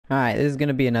Alright, this is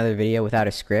gonna be another video without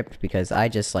a script because I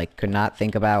just like could not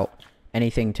think about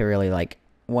anything to really like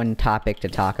one topic to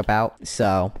talk about.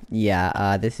 So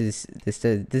yeah, this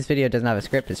video doesn't have a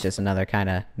script. It's just another kind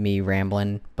of me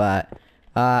rambling. But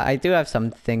I do have some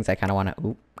things I kind of want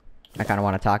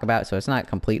to talk about, so it's not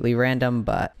completely random,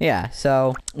 but yeah.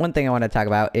 So one thing I want to talk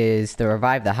about is the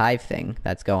Revive the Hive thing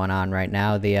that's going on right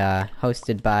now. The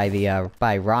hosted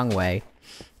by Wrong Way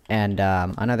and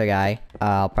another guy.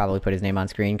 I'll probably put his name on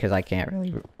screen because I can't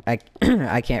really I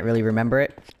can't really remember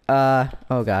it.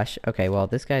 Oh gosh. Okay, well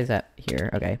this guy's at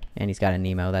here. Okay, and he's got a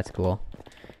Nemo. That's cool.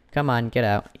 Come on, get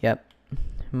out. Yep.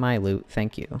 My loot,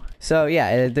 thank you. So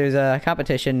yeah, there's a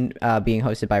competition being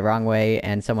hosted by Wrong Way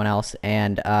and someone else,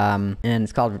 and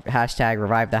it's called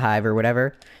 #Revive the Hive or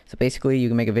whatever. So basically, you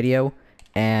can make a video,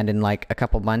 and in like a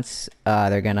couple months,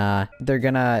 they're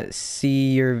gonna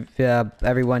see your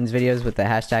everyone's videos with the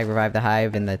 #Revive the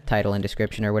Hive in the title and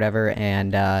description or whatever,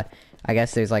 and I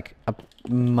guess there's like a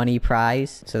money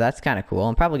prize, so that's kind of cool.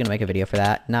 I'm probably gonna make a video for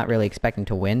that. Not really expecting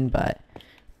to win, but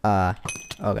oh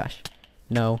gosh,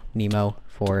 no Nemo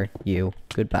for you.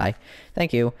 Goodbye.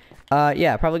 Thank you.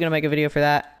 Yeah, probably gonna make a video for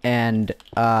that, and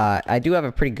I do have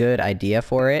a pretty good idea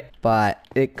for it, but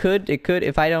it could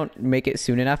if I don't make it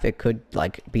soon enough, it could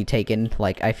like be taken.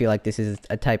 Like I feel like this is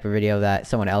a type of video that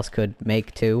someone else could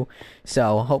make too,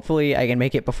 so hopefully I can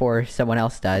make it before someone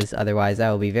else does. Otherwise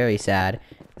I will be very sad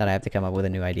that I have to come up with a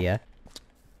new idea.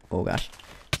 Oh gosh.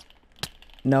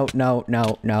 No.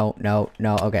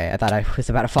 Okay, I thought I was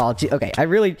about to fall. Okay, I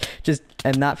really just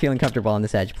am not feeling comfortable on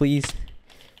this edge. Please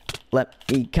let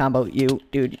me combo you,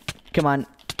 dude. Come on.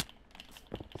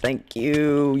 Thank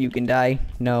you. You can die.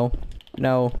 No.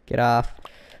 Get off.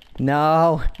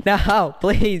 No,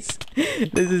 please.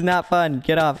 This is not fun.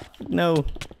 Get off. No.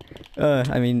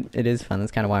 I mean, it is fun.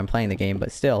 That's kind of why I'm playing the game,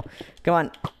 but still. Come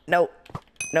on. No.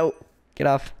 Get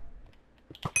off.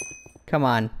 Come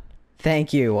on.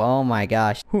 Thank you. Oh my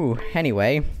gosh. Whew.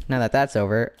 Anyway, now that that's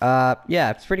over,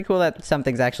 yeah, it's pretty cool that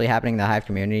something's actually happening in the Hive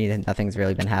community. Nothing's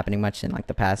really been happening much in like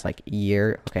the past like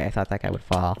year. Okay, I thought that guy would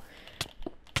fall.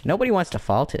 Nobody wants to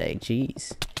fall today.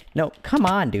 Jeez. No, come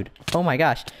on, dude. Oh my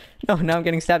gosh. No, now I'm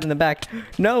getting stabbed in the back.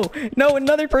 No,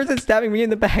 another person's stabbing me in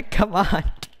the back. Come on.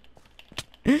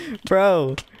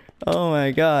 Bro. Oh my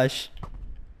gosh.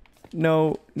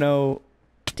 No. He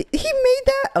made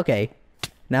that? Okay.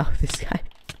 Now this guy.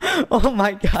 Oh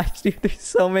my gosh, dude, there's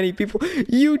so many people.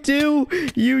 You do.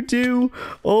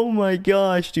 Oh my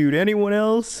gosh, dude. Anyone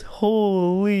else?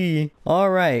 Holy.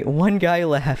 Alright, one guy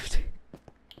left.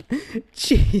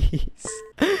 Jeez.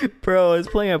 Bro, I was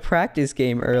playing a practice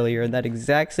game earlier and that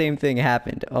exact same thing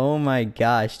happened. Oh my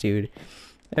gosh, dude.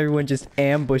 Everyone just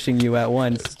ambushing you at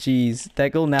once. Jeez.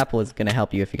 That golden apple is gonna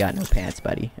help you if you got no pants,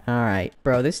 buddy. Alright.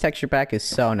 Bro, this texture pack is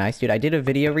so nice, dude. I did a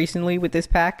video recently with this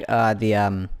pack. I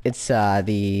can't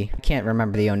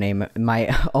remember the name.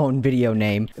 My own video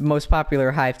name. Most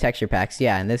popular Hive texture packs.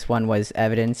 Yeah, and this one was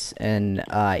Evidence. And,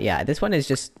 yeah, this one is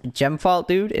just Gem Fault,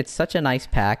 dude. It's such a nice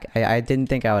pack. I didn't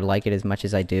think I would like it as much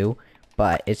as I do,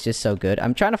 but it's just so good.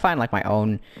 I'm trying to find like my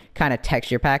own kind of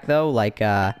texture pack though, like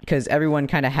because everyone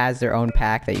kind of has their own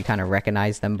pack that you kind of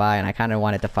recognize them by, and I kind of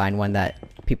wanted to find one that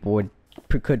people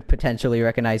could potentially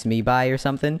recognize me by or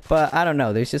something. But I don't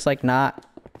know, there's just like I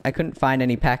couldn't find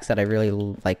any packs that I really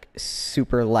like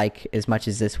super like as much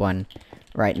as this one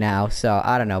right now. So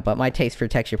I don't know, but my taste for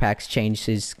texture packs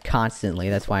changes constantly.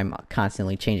 That's why I'm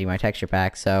constantly changing my texture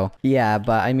pack. So yeah,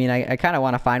 but I mean I kind of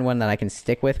want to find one that I can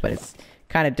stick with, but it's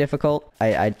kind of difficult.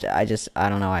 I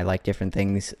don't know, I like different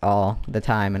things all the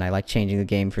time, and I like changing the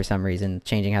game for some reason,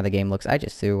 changing how the game looks. I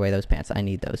just threw away those pants. I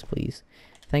need those, please.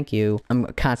 Thank you. I'm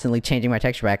constantly changing my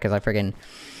texture pack because I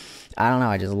don't know,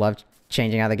 I just love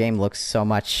changing how the game looks so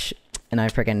much,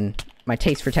 and my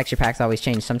taste for texture packs always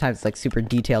change. Sometimes it's like super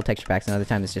detailed texture packs, and other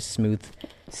times it's just smooth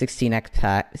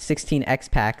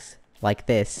 16x packs like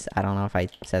this. I don't know if I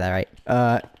said that right.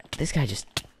 This guy just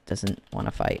doesn't want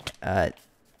to fight.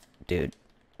 Dude.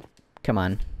 Come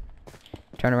on.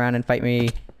 Turn around and fight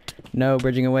me. No,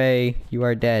 bridging away. You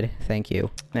are dead. Thank you.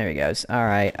 There he goes.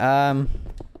 Alright, oh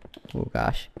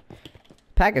gosh.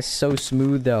 Pack is so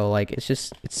smooth though. Like,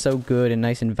 it's so good and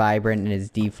nice and vibrant, and it's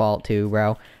default too,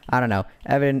 bro. I don't know.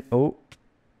 Evan, oh.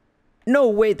 No,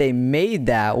 wait, they made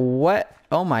that. What?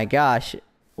 Oh my gosh.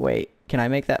 Wait, can I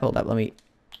make that? Hold up, let me.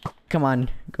 Come on.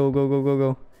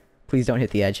 Go. Please don't hit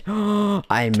the edge.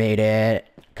 I made it.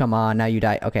 Come on, now you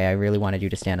die. Okay, I really wanted you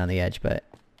to stand on the edge, but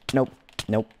nope.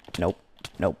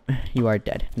 You are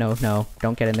dead. No,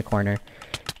 don't get in the corner.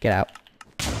 Get out.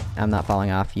 I'm not falling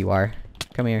off. You are.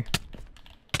 Come here.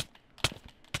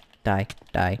 Die.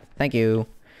 Thank you.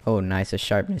 Oh, nice. A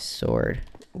sharpness sword.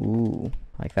 Ooh.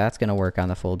 Like, that's gonna work on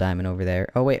the full diamond over there.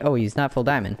 Oh, wait. Oh, he's not full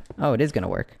diamond. Oh, it is gonna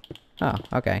work. Oh,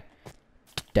 okay.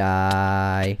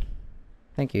 Die.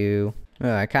 Thank you.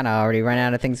 Oh, I kind of already ran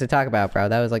out of things to talk about, bro.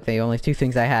 That was like the only two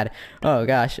things I had. Oh,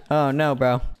 gosh. Oh, no,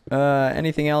 bro.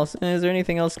 Anything else? Is there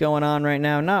anything else going on right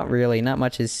now? Not really. Not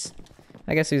much is...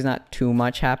 I guess there's not too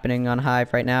much happening on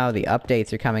Hive right now. The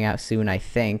updates are coming out soon, I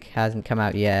think. Hasn't come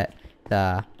out yet.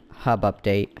 The hub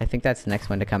update. I think that's the next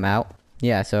one to come out.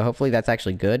 Yeah, so hopefully that's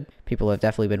actually good. People have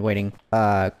definitely been waiting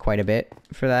quite a bit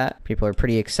for that. People are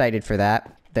pretty excited for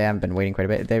that. They haven't been waiting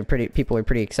quite a bit. People are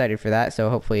pretty excited for that, so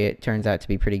hopefully it turns out to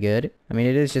be pretty good. I mean,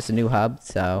 it is just a new hub,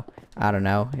 so I don't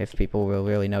know if people will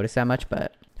really notice that much,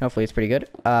 but hopefully it's pretty good.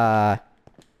 Oh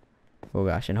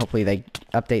gosh, and hopefully they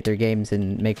update their games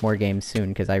and make more games soon,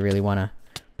 because I really want to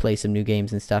play some new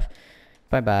games and stuff.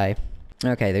 Bye-bye.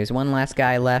 Okay, there's one last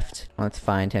guy left. Let's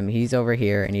find him. He's over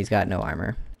here, and he's got no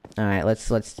armor. Alright, let's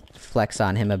flex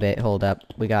on him a bit. Hold up.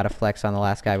 We gotta flex on the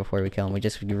last guy before we kill him.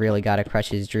 We really gotta crush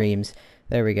his dreams.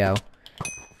 There we go.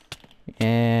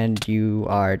 And you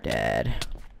are dead.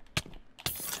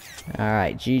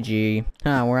 Alright, GG.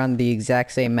 Huh, we're on the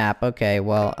exact same map. Okay,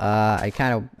 well, I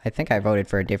think I voted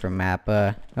for a different map.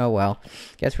 Oh well.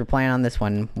 Guess we're playing on this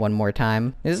one more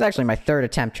time. This is actually my third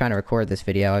attempt trying to record this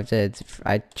video.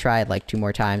 I tried like 2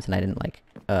 more times and I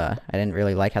didn't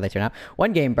really like how they turned out.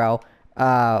 One game, bro.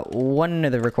 One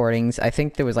of the recordings, I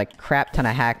think there was like crap ton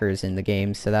of hackers in the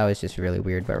game, so that was just really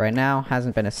weird. But right now,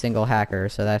 hasn't been a single hacker,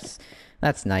 so that's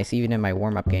nice. Even in my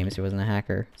warm-up games, there wasn't a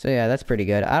hacker. So yeah, that's pretty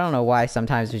good. I don't know why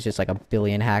sometimes there's just like a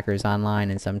billion hackers online,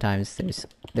 and sometimes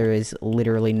there is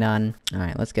literally none.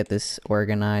 Alright, let's get this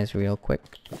organized real quick.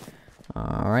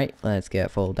 Alright, let's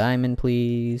get full diamond,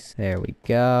 please. There we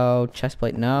go. Chest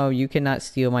plate. No, you cannot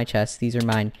steal my chests. These are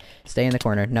mine. Stay in the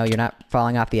corner. No, you're not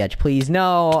falling off the edge. Please,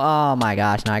 no! Oh my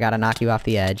gosh, now I gotta knock you off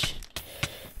the edge.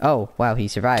 Oh, wow, he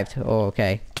survived. Oh,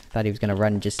 okay. Thought he was gonna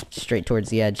run just straight towards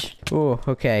the edge. Oh,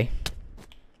 okay.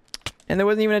 And there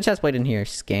wasn't even a chest plate in here.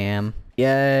 Scam.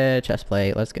 Yeah, chest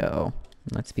plate. Let's go.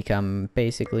 Let's become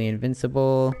basically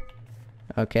invincible.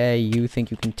 Okay, you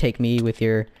think you can take me with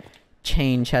your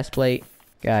chain chest plate?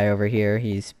 Guy over here,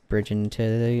 he's bridging to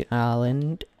the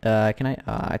island. Can I?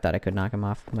 Oh, I thought I could knock him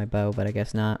off with my bow, but I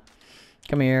guess not.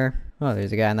 Come here. Oh,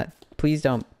 there's a guy on that. Please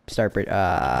don't start bridge.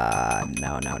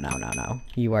 No.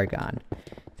 You are gone.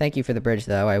 Thank you for the bridge,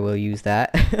 though. I will use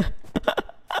that.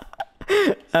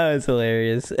 That was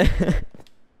hilarious. Die.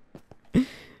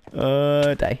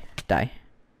 Oh,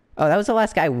 that was the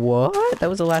last guy. What? That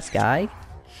was the last guy?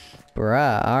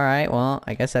 Bruh, alright, well,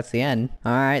 I guess that's the end.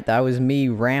 Alright, that was me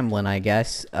rambling, I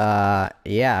guess.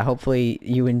 Yeah, hopefully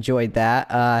you enjoyed that.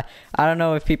 I don't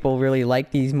know if people really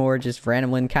like these more just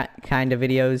rambling kind of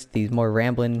videos, these more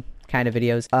rambling kind of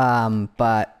videos.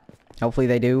 But hopefully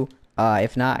they do.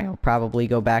 If not, I'll probably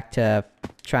go back to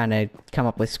trying to come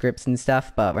up with scripts and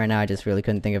stuff, but right now I just really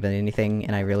couldn't think of anything,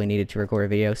 and I really needed to record a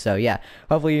video. So yeah,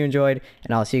 hopefully you enjoyed,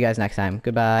 and I'll see you guys next time.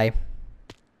 Goodbye.